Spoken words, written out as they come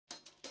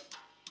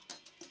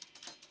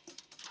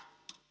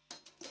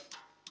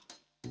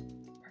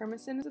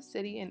Hermiston is a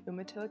city in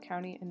Umatilla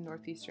County in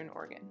northeastern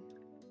Oregon.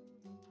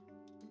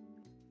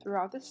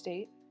 Throughout the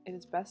state, it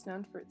is best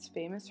known for its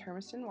famous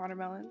Hermiston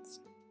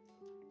watermelons,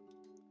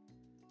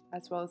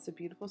 as well as the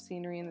beautiful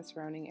scenery in the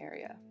surrounding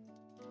area.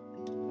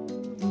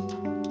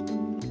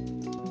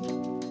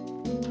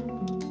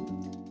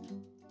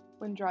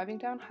 When driving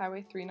down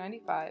Highway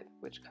 395,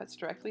 which cuts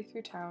directly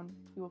through town,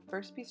 you will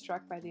first be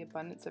struck by the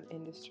abundance of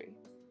industry.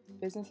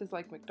 Businesses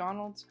like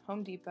McDonald's,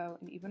 Home Depot,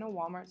 and even a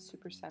Walmart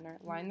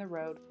supercenter line the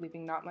road,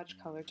 leaving not much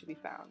color to be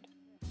found.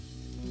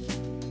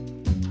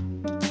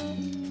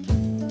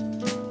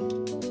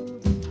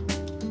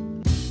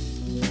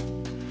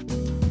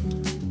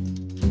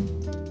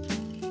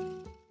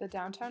 The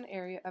downtown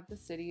area of the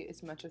city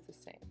is much of the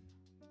same.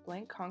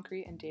 Blank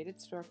concrete and dated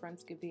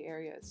storefronts give the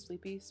area a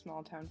sleepy,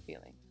 small-town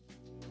feeling.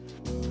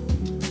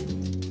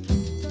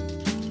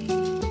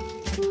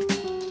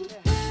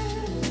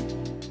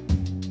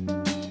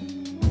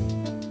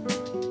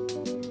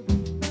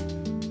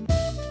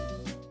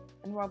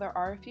 And while there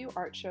are a few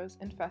art shows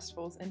and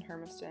festivals in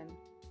Hermiston,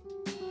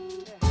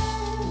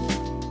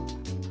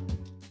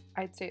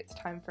 I'd say it's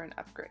time for an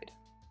upgrade.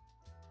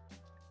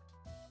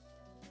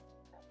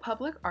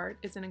 Public art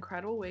is an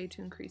incredible way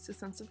to increase the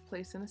sense of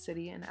place in a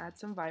city and add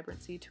some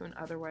vibrancy to an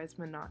otherwise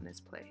monotonous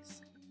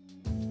place.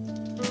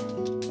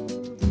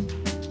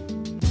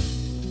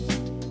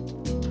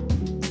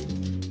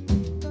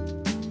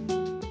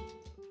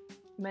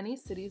 Many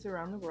cities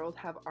around the world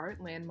have art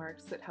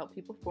landmarks that help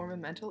people form a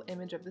mental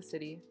image of the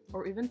city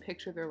or even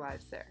picture their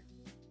lives there.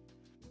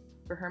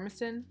 For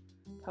Hermiston,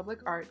 public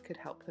art could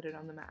help put it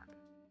on the map.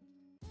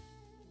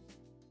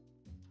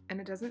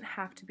 And it doesn't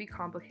have to be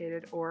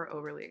complicated or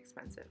overly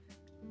expensive.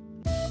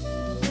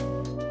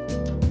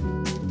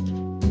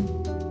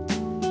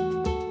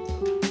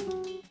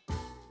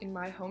 In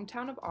my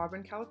hometown of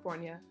Auburn,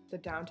 California, the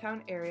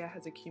downtown area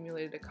has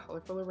accumulated a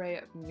colorful array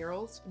of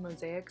murals,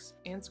 mosaics,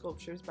 and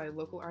sculptures by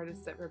local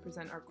artists that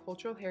represent our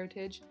cultural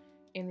heritage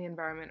and the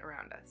environment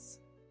around us.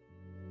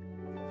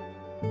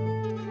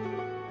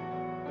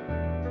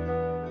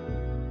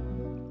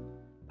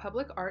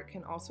 Public art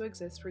can also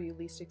exist where you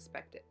least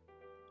expect it.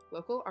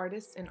 Local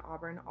artists in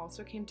Auburn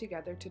also came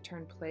together to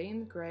turn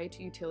plain gray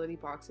to utility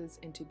boxes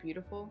into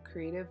beautiful,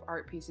 creative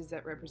art pieces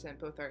that represent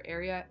both our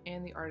area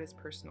and the artist's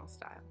personal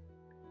style.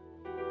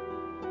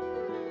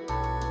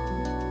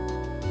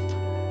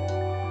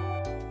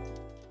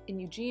 In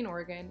Eugene,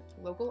 Oregon,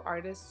 local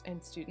artists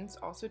and students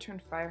also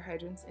turned fire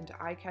hydrants into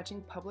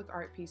eye-catching public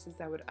art pieces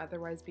that would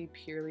otherwise be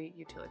purely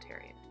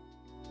utilitarian.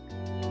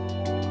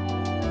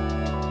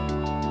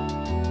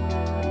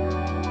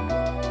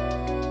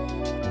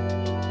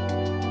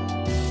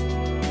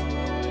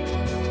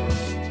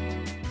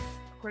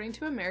 According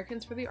to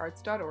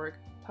AmericansForTheArts.org,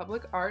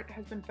 public art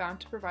has been found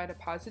to provide a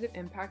positive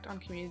impact on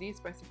communities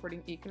by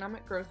supporting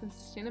economic growth and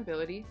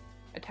sustainability,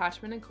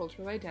 attachment and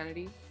cultural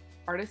identity,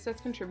 artists as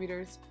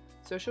contributors,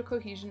 social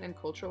cohesion and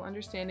cultural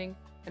understanding,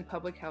 and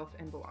public health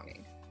and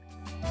belonging.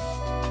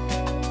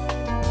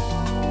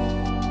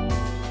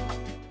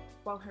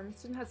 While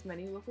Hermiston has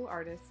many local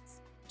artists,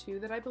 two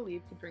that I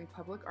believe could bring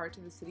public art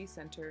to the city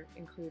center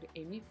include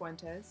Amy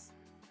Fuentes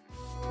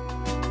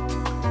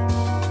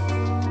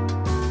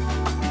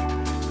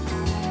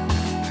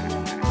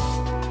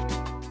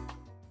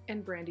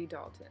and Brandy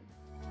Dalton.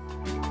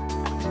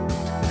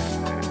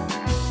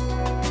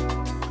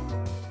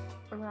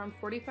 Around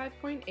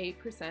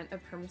 45.8%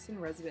 of Hermiston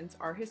residents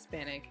are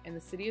Hispanic, and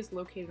the city is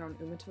located on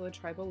Umatilla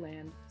tribal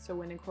land, so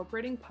when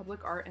incorporating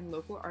public art and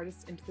local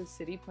artists into the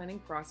city planning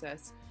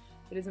process,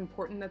 it is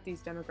important that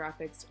these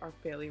demographics are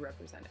fairly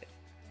represented.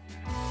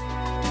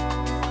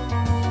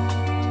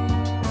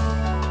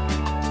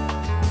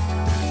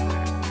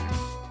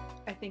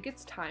 I think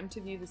it's time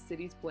to view the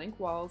city's blank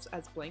walls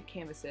as blank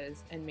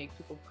canvases and make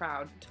people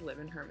proud to live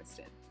in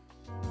Hermiston.